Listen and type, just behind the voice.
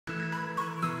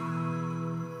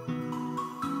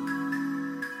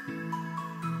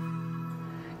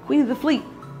Queen of the Fleet,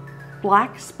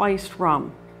 Black Spiced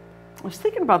Rum. I was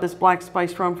thinking about this Black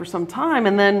Spiced Rum for some time,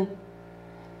 and then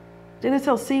Dennis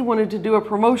LC wanted to do a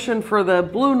promotion for the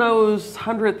Blue Nose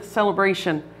 100th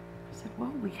celebration. I said,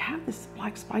 well, we have this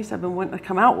Black Spice I've been wanting to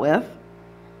come out with,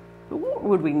 but what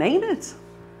would we name it?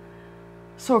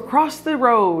 So across the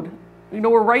road, you know,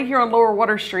 we're right here on Lower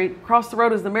Water Street. Across the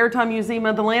road is the Maritime Museum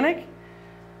of the Atlantic.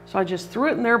 So I just threw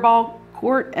it in their ball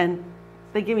court, and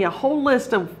they gave me a whole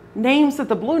list of names that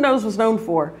the Blue Nose was known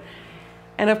for.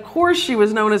 And of course she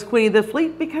was known as Queen of the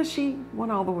Fleet because she won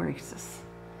all the races.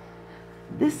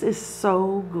 This is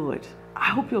so good. I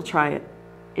hope you'll try it.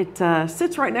 It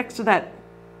sits right next to that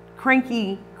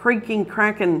cranking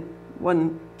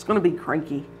one. It's gonna be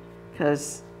cranky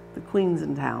because the Queen's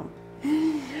in town.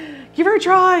 Give her a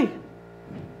try.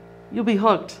 You'll be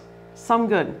hooked. Some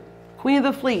good. Queen of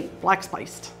the Fleet, Black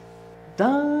Spiced.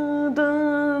 Dun,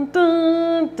 dun,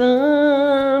 dun,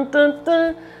 dun, dun,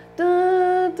 dun, dun,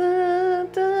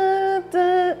 dun,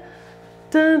 dun,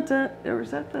 dun, dun. Or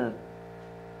is that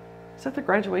the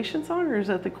graduation song, or is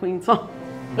that the Queen song?